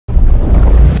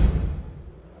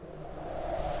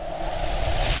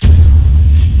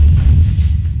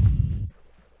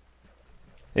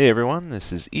Hey everyone,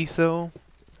 this is Etho.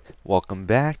 Welcome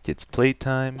back. It's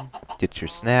playtime. Get your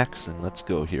snacks and let's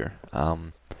go here.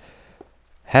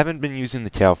 Haven't been using the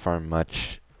cow farm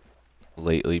much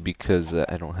lately because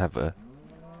I don't have a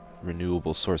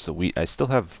renewable source of wheat. I still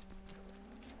have.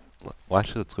 Well,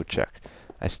 actually, let's go check.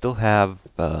 I still have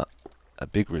a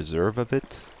big reserve of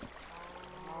it,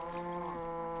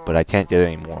 but I can't get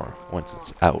any more once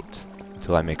it's out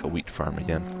until I make a wheat farm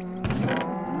again.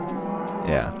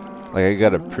 Yeah, like I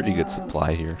got a pretty good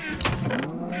supply here.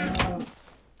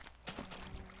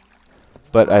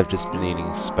 But I've just been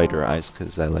eating spider eyes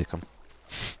because I like them.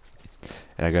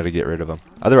 And I gotta get rid of them.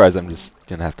 Otherwise, I'm just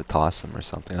gonna have to toss them or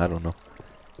something. I don't know.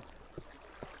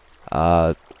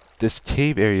 Uh, this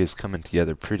cave area is coming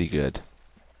together pretty good.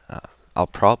 I'll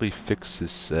probably fix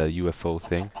this UFO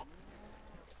thing.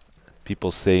 People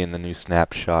say in the new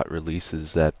snapshot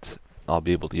releases that I'll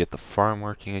be able to get the farm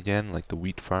working again, like the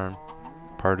wheat farm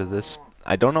part of this.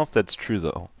 I don't know if that's true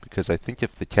though, because I think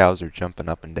if the cows are jumping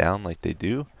up and down like they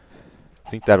do, I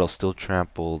think that'll still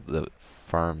trample the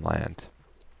farmland.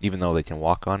 Even though they can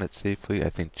walk on it safely, I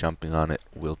think jumping on it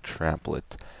will trample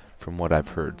it, from what I've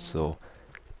heard. So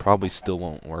probably still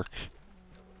won't work.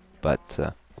 But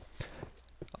I'll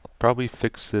probably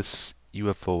fix this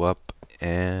UFO up.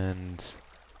 And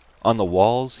on the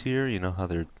walls here, you know how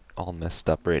they're all messed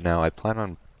up right now, I plan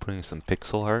on putting some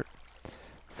pixel art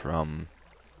from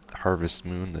Harvest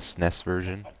Moon, the SNES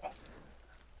version.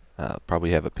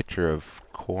 Probably have a picture of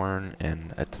corn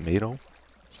and a tomato.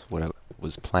 That's what I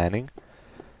was planning.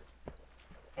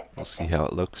 We'll see how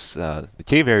it looks. The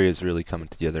cave area is really coming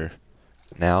together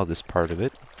now, this part of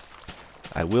it.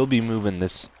 I will be moving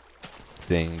this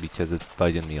thing because it's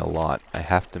bugging me a lot. I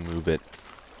have to move it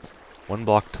 1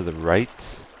 block to the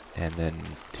right and then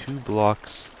 2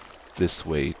 blocks this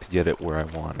way to get it where I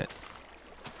want it.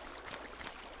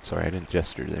 Sorry, I didn't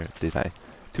gesture there, did I?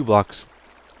 2 blocks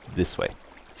this way.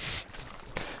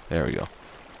 There we go.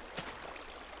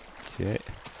 Okay.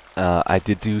 I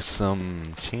did do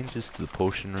some changes to the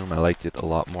potion room. I like it a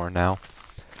lot more now.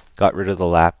 Got rid of the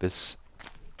lapis.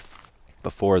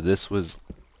 Before this was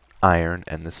iron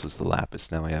and this was the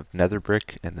lapis. Now I have nether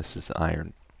brick and this is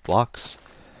iron blocks.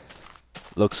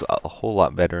 Looks a whole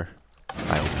lot better in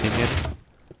my opinion.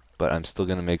 But I'm still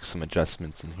going to make some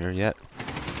adjustments in here yet.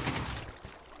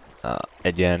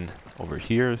 Again, over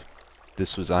here,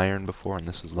 this was iron before and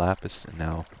this was lapis. And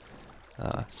now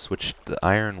switched the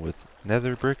iron with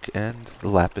nether brick and the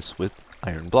lapis with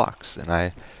iron blocks, and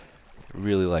I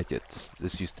really like it.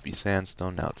 This used to be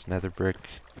sandstone, now it's nether brick.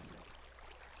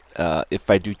 If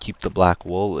I do keep the black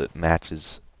wool, it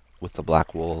matches with the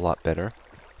black wool a lot better,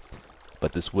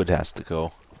 but this wood has to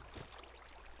go,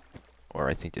 or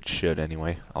I think it should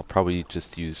anyway. I'll probably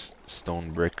just use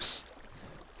stone bricks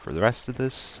for the rest of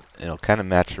this. It'll kind of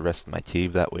match the rest of my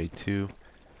cave that way too.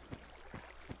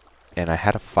 And I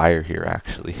had a fire here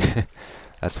actually.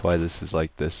 That's why this is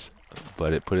like this.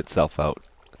 But it put itself out,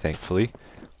 thankfully.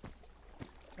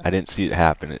 I didn't see it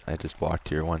happen. I just walked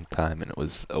here one time and it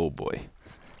was, oh boy.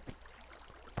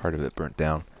 Part of it burnt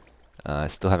down. I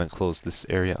still haven't closed this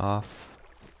area off.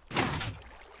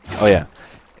 Oh yeah.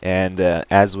 And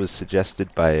as was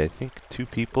suggested by I think 2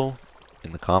 people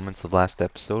in the comments of last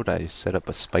episode, I set up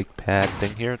a spike pad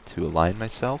thing here to align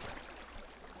myself.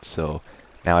 So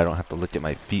now I don't have to look at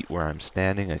my feet where I'm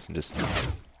standing. I can just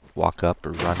walk up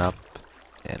or run up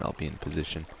and I'll be in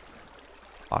position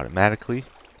automatically.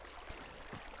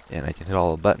 And I can hit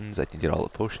all the buttons. I can get all the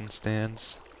potion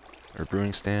stands or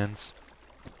brewing stands.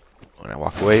 When I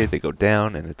walk away, they go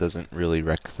down and it doesn't really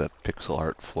wreck the pixel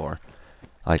art floor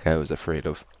like I was afraid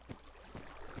of.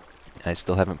 I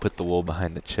still haven't put the wool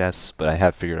behind the chests, but I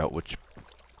have figured out which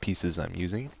pieces I'm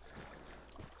using.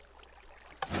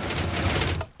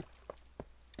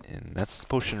 And that's the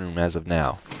potion room as of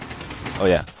now. Oh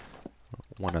yeah,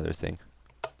 one other thing.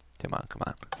 Come on, come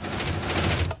on.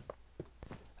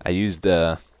 I used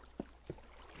nether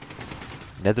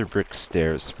brick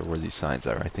stairs for where these signs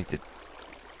are. I think it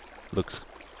looks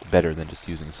better than just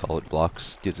using solid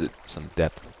blocks. Gives it some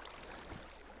depth.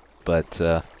 But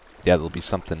yeah, there'll be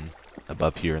something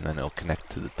above here and then it'll connect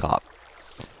to the top.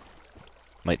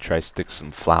 Might try stick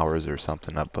some flowers or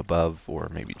something up above, or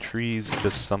maybe trees,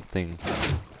 just something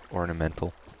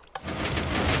ornamental.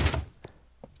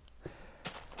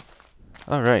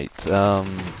 Alright,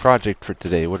 project for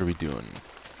today, what are we doing?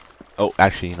 Oh,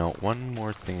 actually, you know, one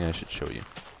more thing I should show you.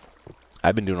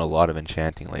 I've been doing a lot of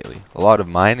enchanting lately. A lot of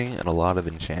mining and a lot of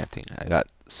enchanting. I got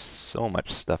so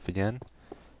much stuff again.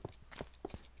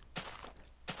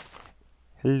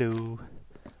 Hello.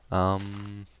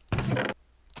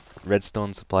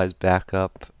 Redstone supplies back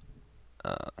up.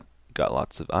 Got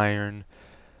lots of iron.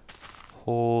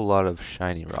 whole lot of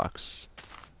shiny rocks.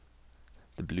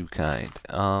 The blue kind.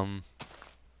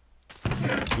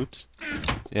 Oops.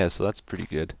 Yeah, so that's pretty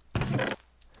good.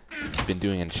 Been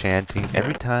doing enchanting.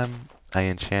 Every time I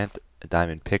enchant a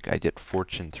diamond pick, I get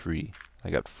Fortune 3. I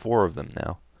got 4 of them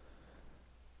now.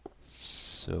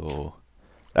 So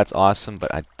that's awesome,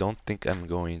 but I don't think I'm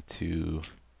going to...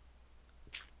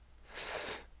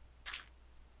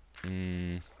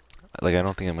 like, I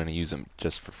don't think I'm going to use them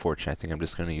just for fortune. I think I'm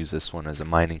just going to use this one as a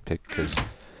mining pick because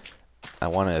I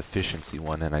want an efficiency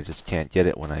one and I just can't get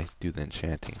it when I do the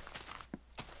enchanting.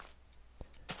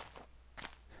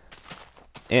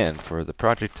 And for the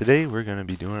project today, we're going to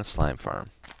be doing a slime farm.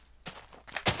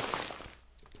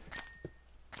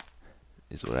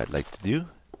 Is what I'd like to do.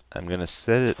 I'm going to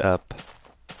set it up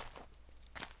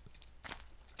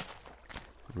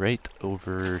right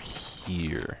over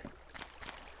here.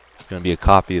 It's going to be a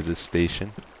copy of this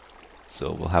station.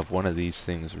 So we'll have one of these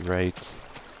things right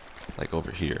like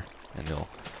over here. And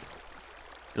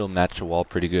it'll match the wall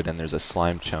pretty good. And there's a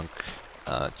slime chunk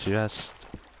just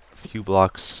a few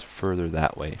blocks further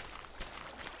that way.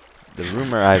 The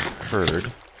rumor I've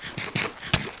heard...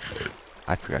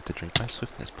 I forgot to drink my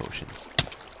swiftness potions.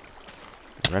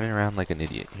 I'm running around like an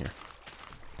idiot here.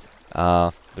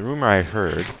 The rumor I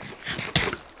heard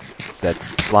is that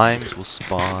slimes will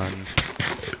spawn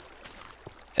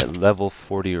at level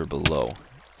 40 or below.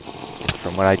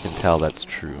 From what I can tell, that's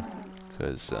true.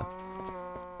 Because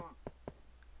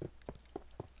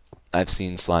I've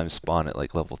seen slimes spawn at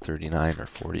like level 39 or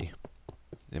 40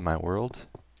 in my world,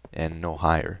 and no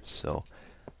higher, so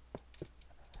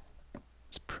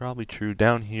it's probably true.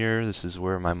 Down here, this is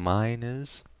where my mine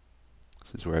is.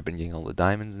 This is where I've been getting all the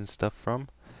diamonds and stuff from.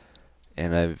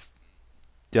 And I've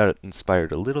got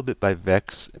inspired a little bit by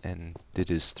Vex and did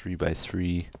his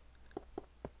 3x3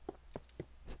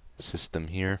 system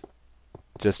here.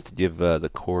 Just to give the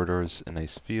corridors a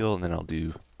nice feel, and then I'll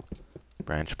do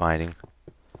branch mining.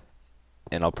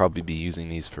 And I'll probably be using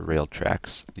these for rail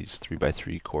tracks, these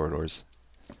 3x3 corridors.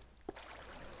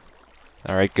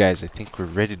 Alright guys, I think we're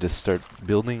ready to start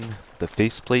building the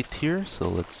faceplate here, so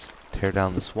let's tear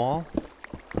down this wall.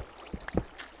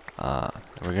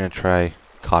 We're going to try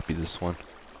copy this one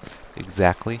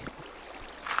exactly,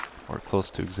 or close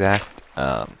to exact.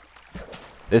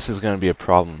 This is going to be a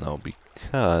problem though,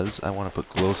 because I want to put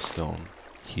glowstone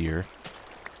here,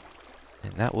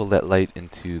 and that will let light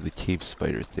into the cave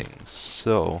spider thing.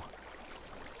 So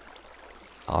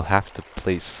I'll have to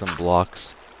place some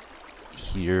blocks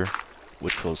here,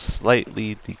 which will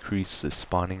slightly decrease the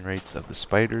spawning rates of the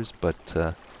spiders,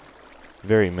 but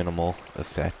very minimal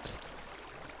effect.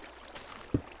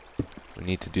 We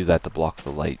need to do that to block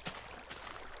the light.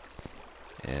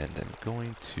 And I'm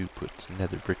going to put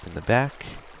nether brick in the back.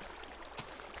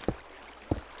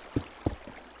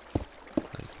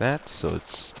 Like that, so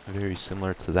it's very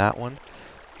similar to that one.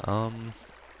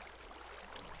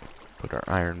 Put our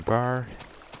iron bar.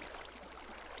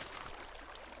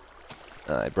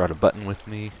 I brought a button with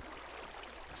me,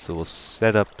 so we'll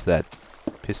set up that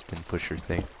piston pusher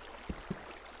thing.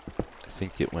 I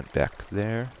think it went back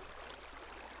there.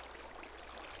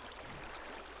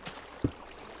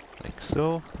 Like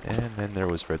so, and then there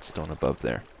was redstone above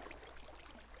there.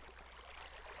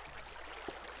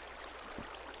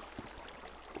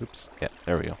 Oops, yeah,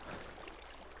 there we go.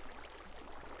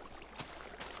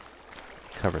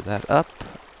 Cover that up.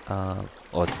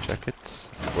 Let's check it.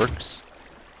 It works.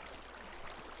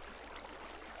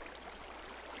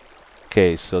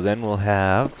 Okay, so then we'll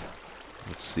have,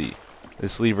 let's see,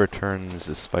 this lever turns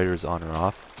the spiders on or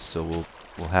off, so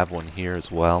we'll have one here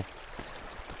as well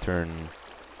to turn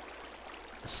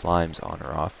the slimes on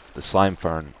or off, the slime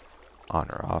farm on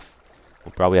or off.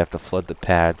 We'll probably have to flood the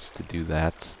pads to do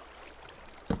that.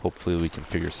 Hopefully we can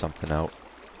figure something out.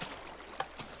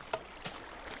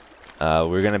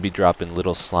 We're going to be dropping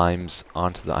little slimes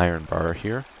onto the iron bar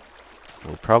here.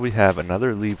 We'll probably have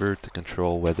another lever to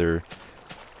control whether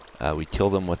we kill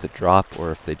them with a drop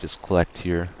or if they just collect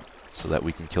here so that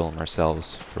we can kill them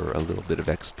ourselves for a little bit of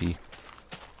XP.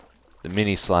 The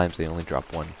mini slimes, they only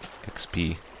drop 1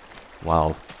 XP,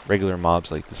 while regular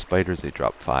mobs like the spiders, they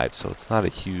drop 5, so it's not a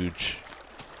huge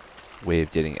way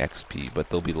of getting XP, but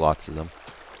there'll be lots of them.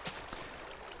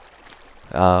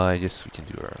 I guess we can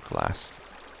do our glass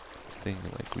thing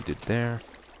like we did there.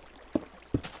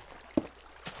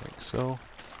 Like so.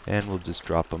 And we'll just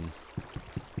drop them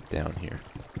down here.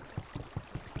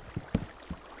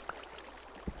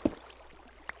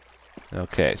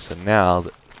 Okay, so now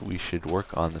we should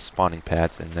work on the spawning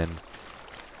pads and then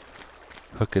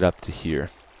hook it up to here.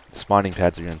 The spawning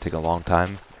pads are going to take a long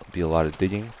time. It'll be a lot of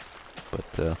digging,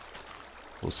 but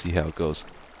we'll see how it goes.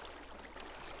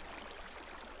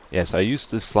 Yeah, so I use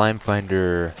the Slime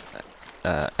Finder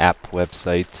app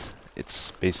website.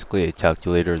 It's basically a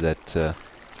calculator that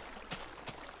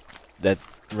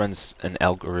runs an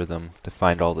algorithm to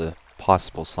find all the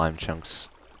possible slime chunks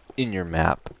in your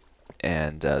map.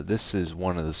 And this is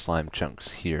one of the slime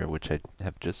chunks here, which I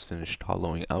have just finished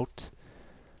hollowing out.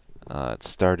 It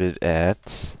started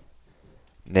at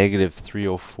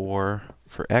 -304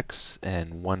 for X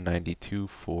and 192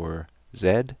 for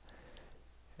Z,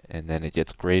 and then it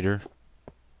gets greater.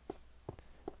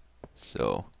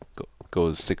 So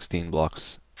goes 16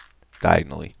 blocks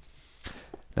diagonally.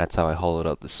 That's how I hollowed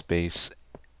out the space.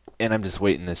 And I'm just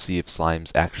waiting to see if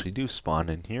slimes actually do spawn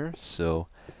in here. So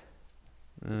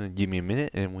give me a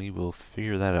minute and we will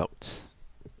figure that out.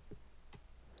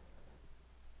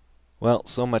 Well,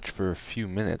 so much for a few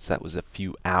minutes. That was a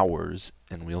few hours,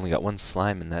 and we only got one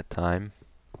slime in that time.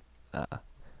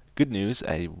 Good news,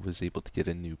 I was able to get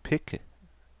a new pick.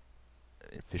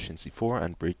 Efficiency 4,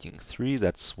 Unbreaking 3.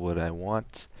 That's what I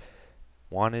wanted.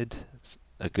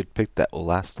 A good pick that will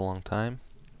last a long time.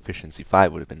 Efficiency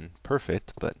 5 would have been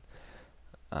perfect, but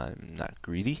I'm not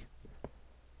greedy.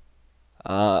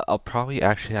 I'll probably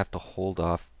actually have to hold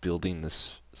off building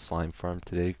this slime farm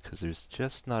today because there's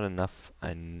just not enough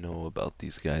I know about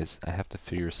these guys. I have to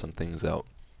figure some things out.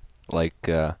 Like,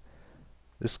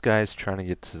 this guy's trying to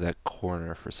get to that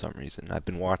corner for some reason. I've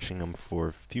been watching him for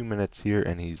a few minutes here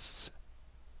and he's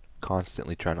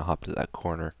constantly trying to hop to that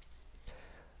corner.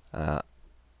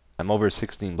 I'm over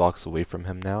 16 blocks away from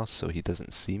him now, so he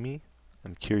doesn't see me.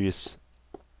 I'm curious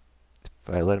if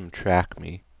I let him track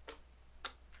me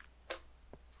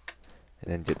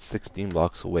and then get 16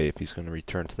 blocks away if he's going to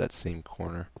return to that same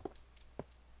corner.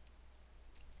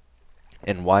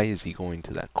 And why is he going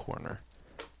to that corner?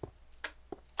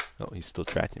 Oh, he's still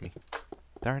tracking me.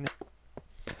 Darn it.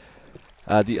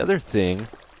 The other thing,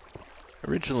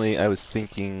 originally I was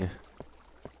thinking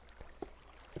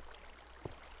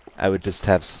I would just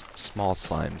have small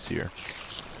slimes here.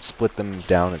 Split them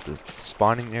down at the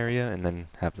spawning area and then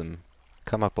have them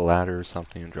come up a ladder or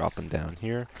something and drop them down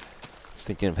here. I was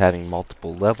thinking of having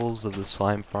multiple levels of the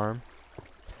slime farm.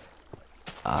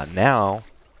 Now,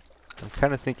 I'm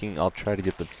kind of thinking I'll try to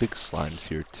get the big slimes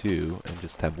here too and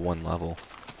just have one level.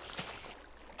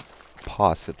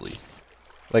 Possibly.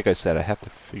 Like I said, I have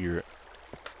to figure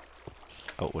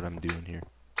out what I'm doing here.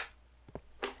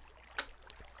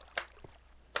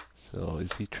 So,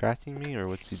 is he tracking me or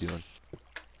what's he doing?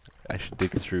 I should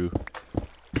dig through.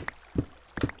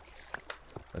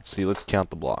 Let's see, let's count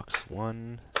the blocks.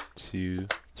 1, 2,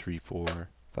 3, 4,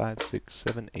 5, 6,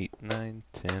 7, 8, 9,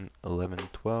 10, 11,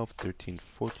 12, 13,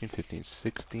 14, 15,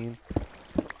 16.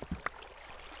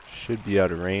 Should be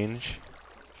out of range.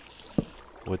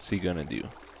 What's he gonna do?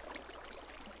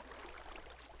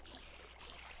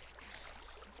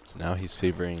 So now he's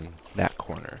favoring that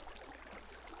corner.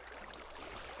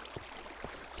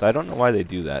 So I don't know why they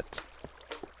do that.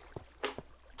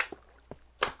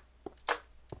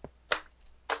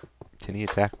 Can he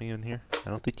attack me in here? I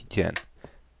don't think he can.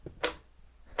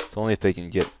 It's only if they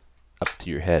can get up to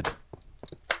your head.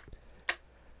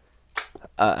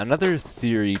 Another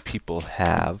theory people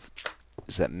have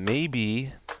is that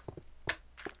maybe,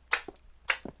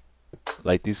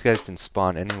 like, these guys can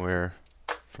spawn anywhere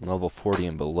from level 40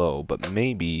 and below, but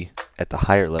maybe at the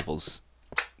higher levels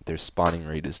their spawning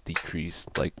rate is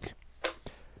decreased. Like,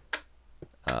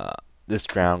 this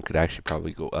ground could actually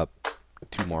probably go up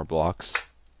 2 more blocks.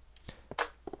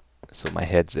 So my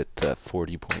head's at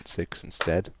 40.6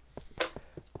 instead.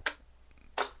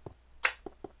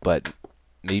 But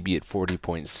maybe at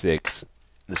 40.6,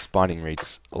 the spawning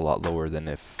rate's a lot lower than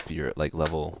if you're at like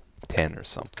level 10 or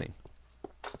something.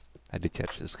 I did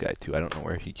catch this guy too. I don't know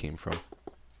where he came from.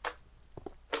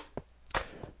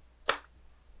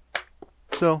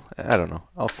 So, I don't know.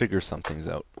 I'll figure some things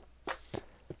out.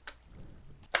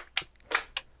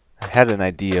 I had an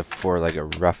idea for like a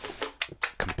rough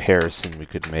comparison we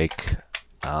could make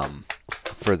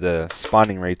for the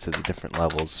spawning rates of the different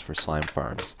levels for slime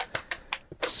farms.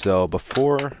 So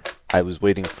before I was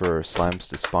waiting for slimes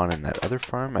to spawn in that other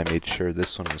farm, I made sure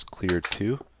this one was cleared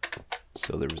too.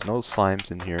 So there was no slimes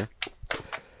in here.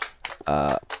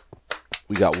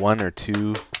 We got 1 or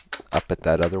 2 up at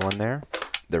that other one there.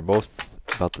 They're both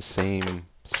about the same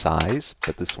size,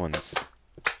 but this one's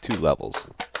 2 levels.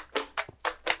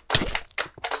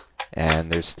 And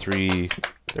there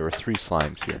were 3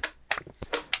 slimes here.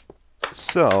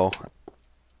 So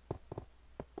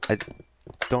I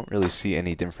don't really see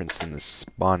any difference in the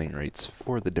spawning rates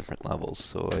for the different levels,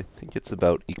 so I think it's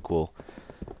about equal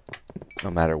no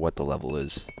matter what the level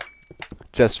is.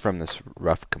 Just from this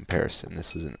rough comparison.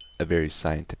 This isn't a very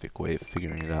scientific way of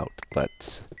figuring it out,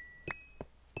 but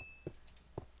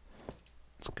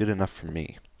It's good enough for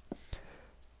me.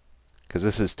 Because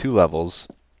this is 2 levels.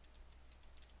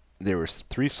 There was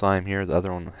 3 slime here. The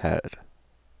other one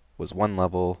was 1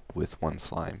 level with 1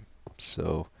 slime.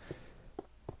 So,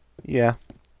 yeah,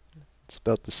 it's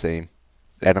about the same.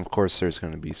 And of course, there's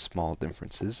going to be small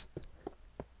differences.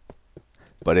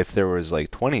 But if there was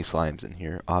like 20 slimes in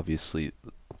here, obviously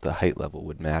the height level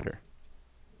would matter.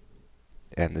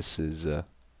 And this is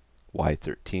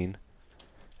Y13.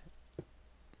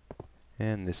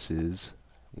 And this is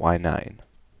Y9.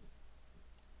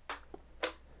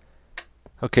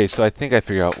 Okay, so I think I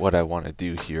figured out what I want to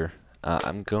do here.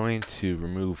 I'm going to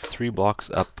remove 3 blocks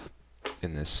up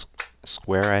in this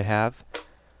square I have.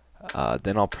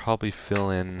 Then I'll probably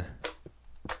fill in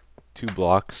 2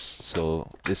 blocks,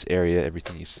 so this area,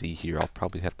 everything you see here, I'll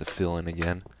probably have to fill in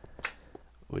again,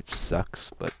 which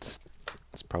sucks, but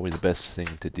it's probably the best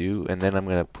thing to do. And then I'm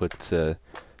going to put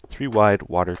 3 wide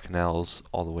water canals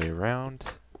all the way around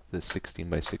the 16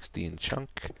 by 16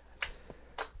 chunk.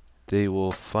 They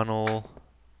will funnel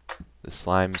the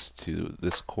slimes to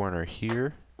this corner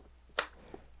here,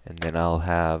 and then I'll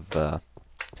have a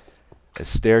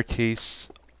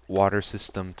staircase water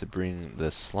system to bring the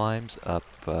slimes up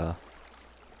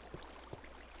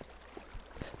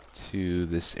to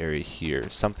this area here.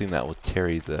 Something that will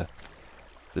carry the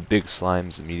big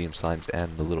slimes, the medium slimes,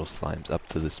 and the little slimes up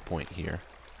to this point here.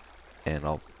 And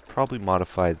I'll probably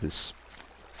modify this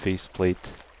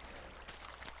faceplate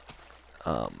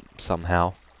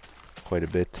somehow quite a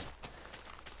bit.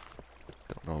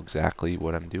 Don't know exactly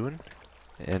what I'm doing.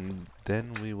 And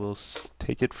then we will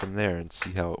take it from there and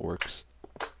see how it works.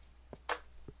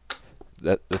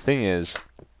 The thing is,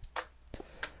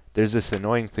 there's this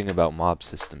annoying thing about mob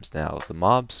systems now. The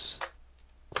mobs,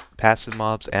 passive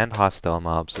mobs and hostile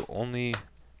mobs, will only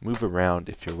move around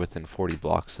if you're within 40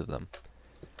 blocks of them.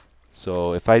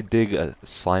 So if I dig a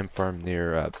slime farm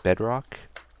near bedrock,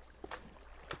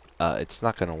 it's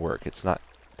not going to work.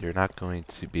 They're not going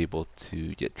to be able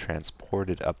to get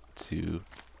transported up to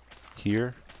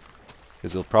here,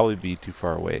 because they'll probably be too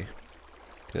far away.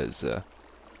 Because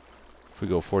if we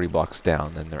go 40 blocks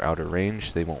down, then they're out of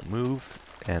range, they won't move,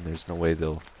 and there's no way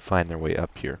they'll find their way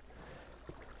up here.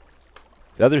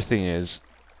 The other thing is,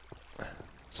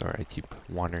 sorry, I keep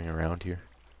wandering around here.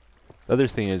 The other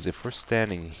thing is, if we're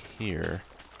standing here,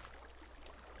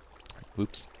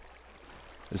 oops,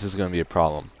 this is going to be a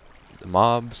problem. The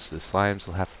mobs, the slimes,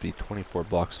 will have to be 24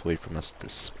 blocks away from us to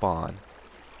spawn.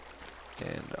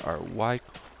 And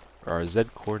our Z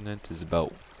coordinate is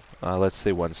about, let's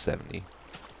say 170.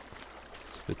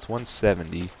 So if it's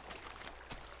 170,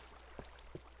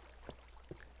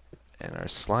 and our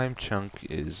slime chunk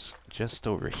is just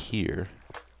over here.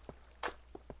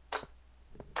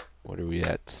 What are we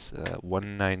at?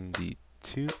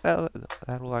 192?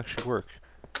 That will actually work.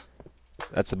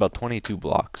 That's about 22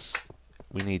 blocks.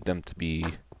 We need them to be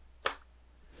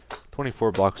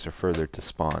 24 blocks or further to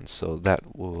spawn, so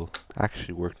that will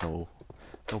actually work no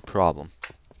problem.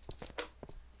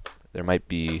 There might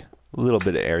be a little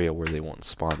bit of area where they won't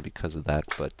spawn because of that,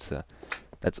 but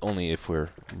that's only if we're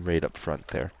right up front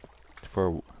there. If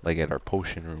we're like at our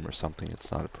potion room or something,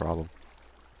 it's not a problem.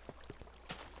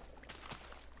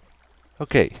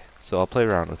 Okay, so I'll play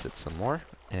around with it some more,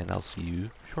 and I'll see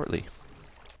you shortly.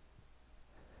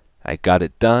 I got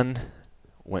it done.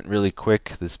 Went really quick.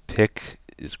 This pick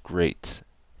is great.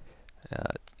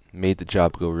 Made the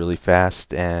job go really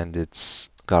fast, and it's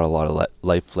got a lot of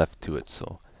life left to it,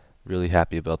 so really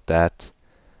happy about that.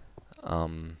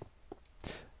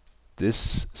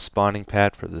 This spawning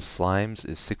pad for the slimes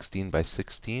is 16 by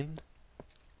 16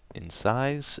 in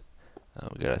size.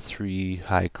 We got a 3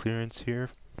 high clearance here.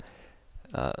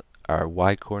 Our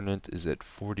Y coordinate is at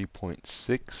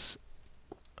 40.6.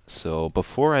 So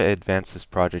before I advance this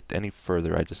project any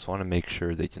further, I just want to make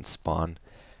sure they can spawn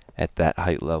at that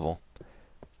height level.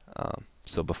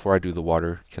 So before I do the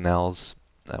water canals,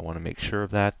 I want to make sure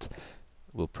of that.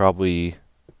 We'll probably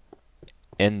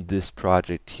end this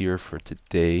project here for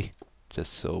today,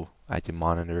 just so I can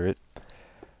monitor it.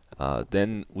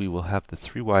 Then we will have the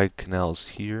 3 wide canals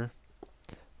here.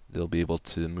 They'll be able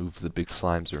to move the big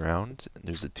slimes around.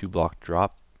 There's a 2 block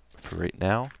drop for right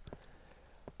now.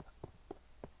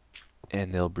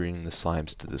 And they'll bring the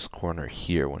slimes to this corner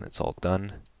here when it's all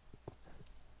done.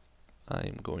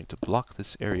 I'm going to block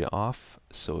this area off,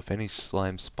 so if any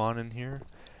slimes spawn in here,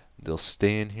 they'll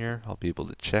stay in here. I'll be able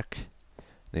to check.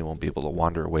 They won't be able to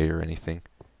wander away or anything.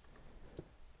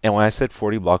 And when I said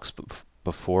 40 blocks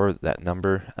before that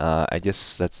number, I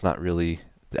guess that's not really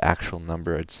the actual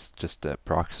number, it's just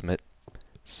approximate.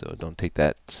 So don't take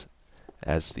that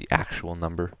as the actual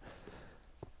number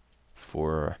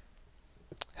for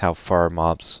how far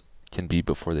mobs can be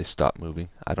before they stop moving.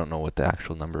 I don't know what the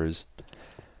actual number is.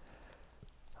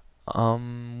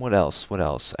 What else? What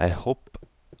else? I hope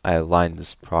I aligned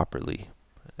this properly.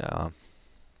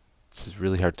 This is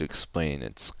really hard to explain.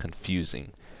 It's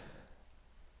confusing.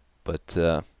 But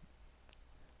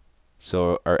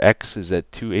so our X is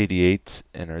at 288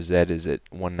 and our Z is at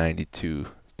 192.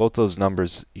 Both those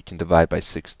numbers you can divide by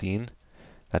 16.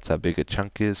 That's how big a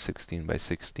chunk is, 16 by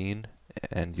 16,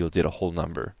 and you'll get a whole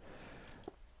number.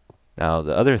 Now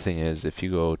the other thing is, if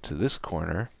you go to this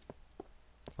corner,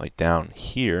 like down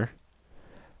here,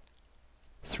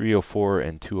 304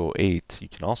 and 208, you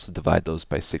can also divide those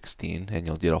by 16 and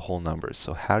you'll get a whole number.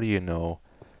 So how do you know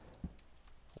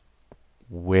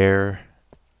where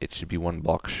it should be one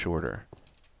block shorter?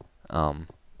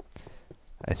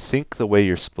 I think the way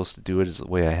you're supposed to do it is the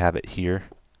way I have it here,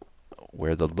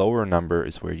 where the lower number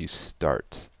is where you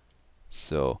start.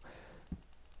 So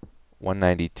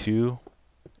 192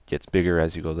 gets bigger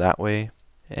as you go that way,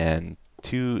 and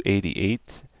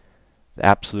 288, the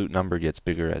absolute number gets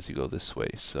bigger as you go this way.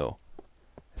 So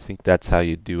I think that's how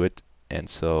you do it. And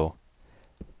so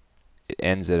it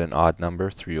ends at an odd number,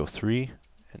 303,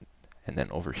 and then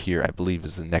over here I believe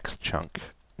is the next chunk.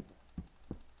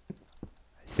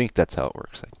 I think that's how it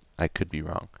works. I could be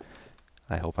wrong.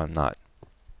 I hope I'm not.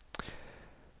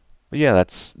 But yeah,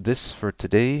 that's this for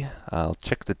today. I'll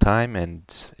check the time, and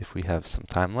if we have some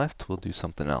time left, we'll do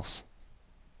something else.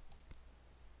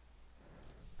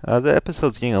 The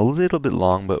episode's getting a little bit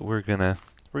long, but we're gonna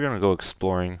go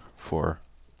exploring for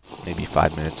maybe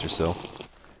 5 minutes or so.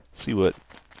 See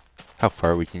how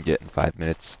far we can get in 5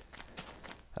 minutes.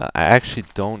 I actually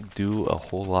don't do a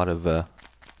whole lot of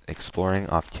exploring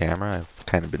off camera. I've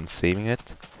kind of been saving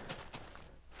it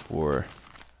for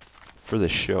the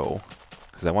show,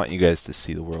 because I want you guys to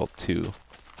see the world too,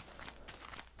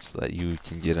 so that you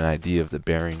can get an idea of the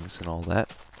bearings and all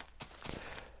that.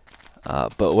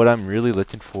 But what I'm really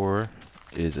looking for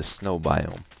is a snow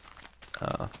biome.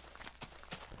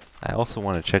 I also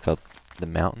want to check out the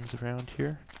mountains around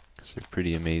here, because they're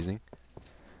pretty amazing.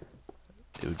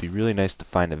 It would be really nice to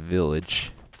find a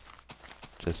village,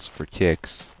 just for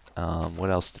kicks. What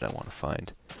else did I want to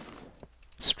find?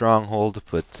 Stronghold,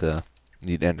 but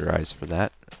need ender eyes for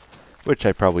that, which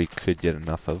I probably could get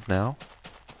enough of now.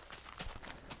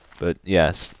 But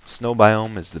yes, snow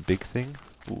biome is the big thing.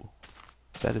 Ooh,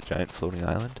 is that a giant floating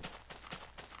island?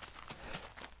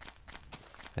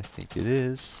 I think it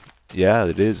is. Yeah,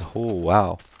 it is. Oh,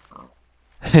 wow.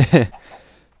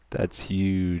 That's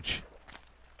huge.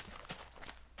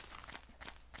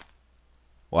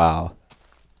 Wow.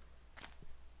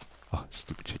 Oh,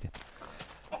 stupid chicken.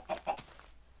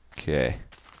 Okay,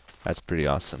 that's pretty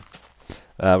awesome.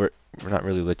 We're not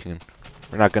really looking.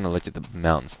 We're not gonna look at the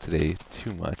mountains today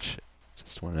too much.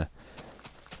 Just want to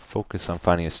focus on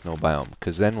finding a snow biome,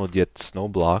 because then we'll get snow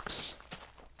blocks.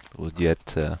 We'll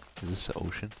get. Is this the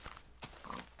ocean?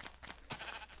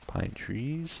 Pine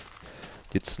trees.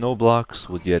 Get snow blocks.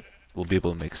 We'll be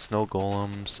able to make snow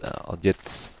golems. I'll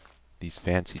get these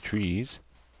fancy trees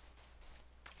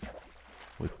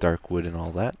with dark wood and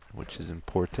all that, which is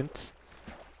important.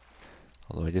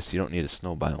 Although I guess you don't need a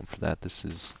snow biome for that. This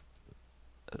is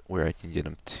where I can get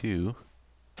them too.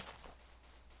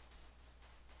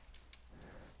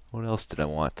 What else did I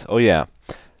want? Oh yeah,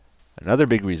 another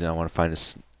big reason I want to find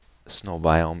a snow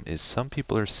biome is some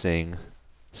people are saying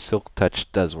Silk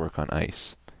Touch does work on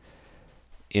ice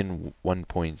in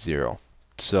 1.0.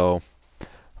 So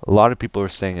a lot of people are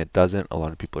saying it doesn't. A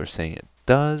lot of people are saying it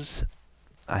does.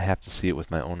 I have to see it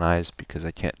with my own eyes, because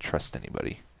I can't trust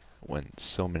anybody when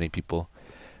so many people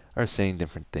are saying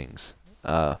different things.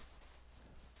 Because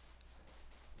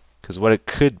what it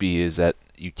could be is that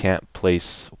you can't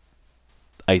place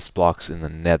ice blocks in the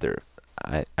nether.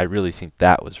 I really think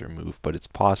that was removed, but it's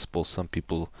possible some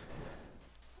people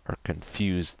are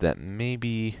confused that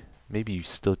maybe you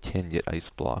still can get ice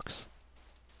blocks.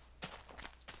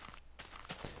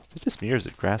 Is it just me, or is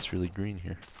the grass really green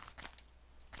here?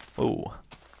 Oh,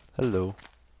 hello.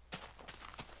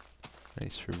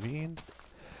 Nice ravine.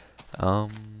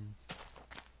 I'm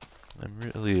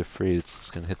really afraid it's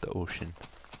just gonna hit the ocean.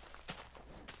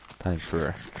 Time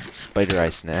for a spider eye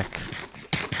snack.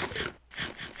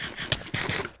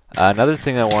 Another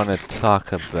thing I want to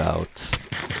talk about.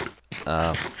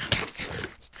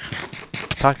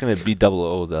 Talking to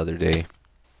BOO the other day,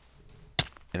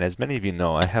 and as many of you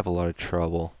know, I have a lot of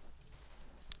trouble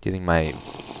getting my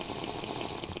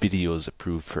videos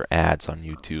approved for ads on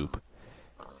YouTube.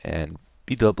 And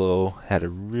BOO had a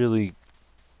really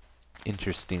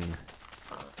interesting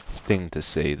thing to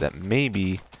say, that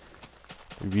maybe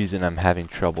The reason I'm having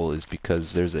trouble is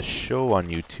because there's a show on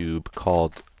YouTube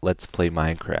called Let's Play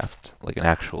Minecraft, like an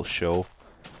actual show.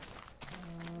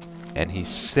 And he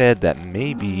said that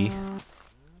maybe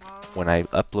when I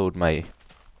upload my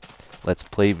Let's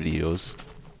Play videos,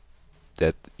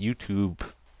 that YouTube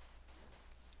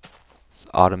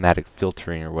automatic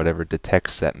filtering or whatever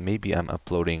detects that maybe I'm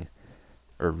uploading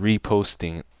or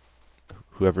reposting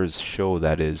whoever's show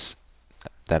that is,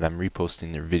 that I'm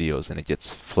reposting their videos, and it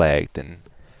gets flagged and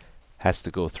has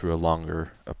to go through a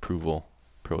longer approval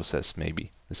process maybe.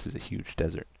 This is a huge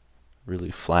desert, really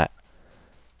flat.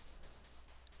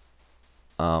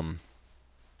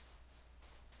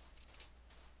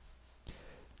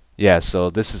 Yeah, so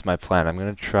this is my plan. I'm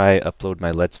going to try upload my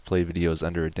Let's Play videos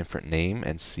under a different name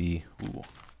and see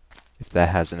if that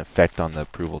has an effect on the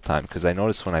approval time. Because I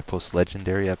notice when I post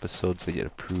legendary episodes, they get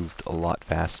approved a lot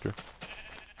faster.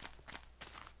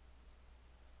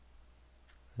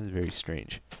 That's very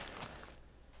strange.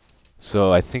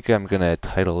 So I think I'm going to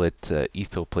title it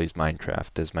Etho Plays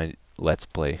Minecraft as my Let's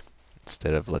Play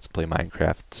instead of Let's Play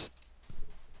Minecraft,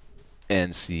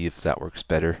 and see if that works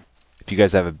better. If you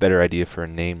guys have a better idea for a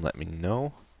name, let me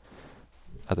know.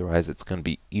 Otherwise, it's going to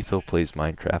be Etho Plays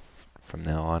Minecraft from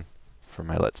now on for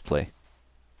my Let's Play.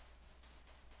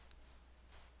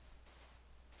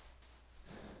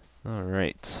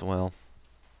 Alright, well.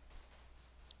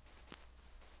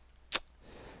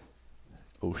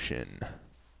 Ocean.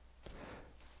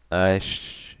 I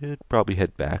should probably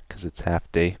head back because it's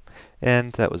half day,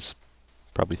 and that was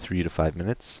probably 3 to 5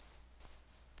 minutes.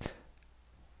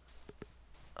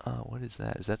 What is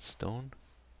that? Is that stone?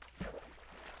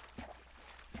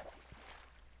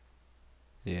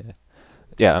 Yeah.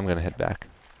 Yeah, I'm gonna head back.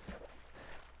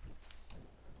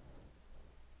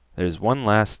 There's one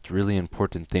last really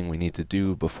important thing we need to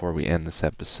do before we end this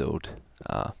episode.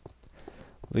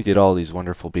 We get all these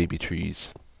wonderful baby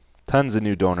trees. Tons of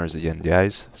new donors again,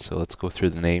 guys. So let's go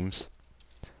through the names.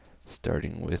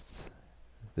 Starting with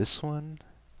this one.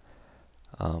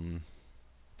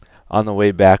 On the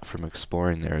way back from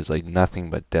exploring, there is like nothing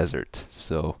but desert.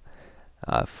 So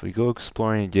if we go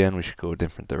exploring again, we should go a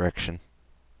different direction.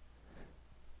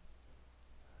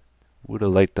 Would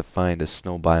have liked to find a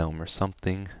snow biome or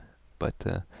something,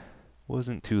 but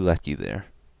wasn't too lucky there.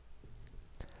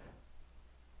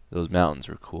 Those mountains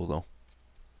were cool though.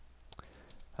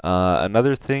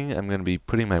 Another thing, I'm going to be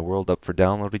putting my world up for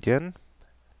download again.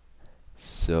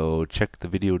 So check the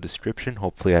video description.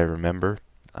 Hopefully I remember.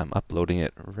 I'm uploading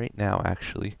it right now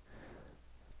actually,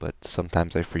 but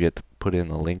sometimes I forget to put in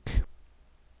the link.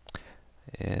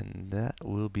 And that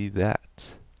will be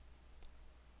that.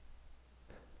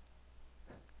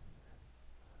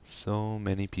 So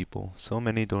many people, so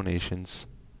many donations,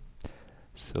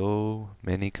 so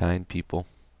many kind people.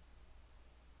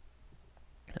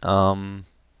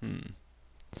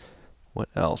 What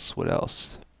else? What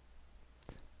else?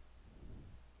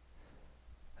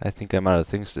 I think I'm out of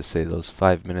things to say. Those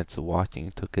 5 minutes of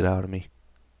walking took it out of me.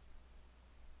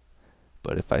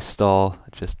 But if I stall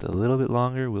just a little bit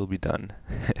longer, we'll be done.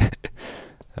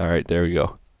 Alright, there we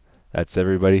go. That's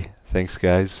everybody. Thanks,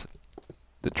 guys.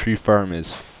 The tree farm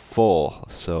is full,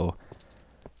 so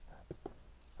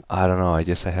I don't know. I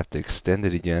guess I have to extend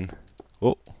it again.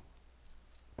 Oh.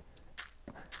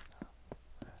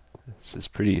 This is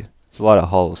pretty. There's a lot of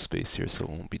hollow space here, so it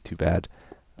won't be too bad.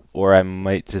 Or I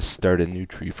might just start a new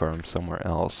tree farm somewhere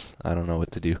else. I don't know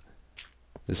what to do.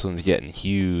 This one's getting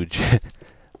huge.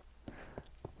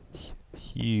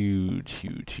 Huge,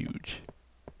 huge, huge.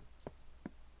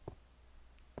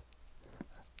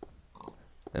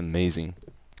 Amazing.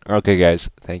 Okay, guys.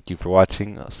 Thank you for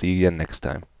watching. I'll see you again next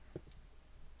time.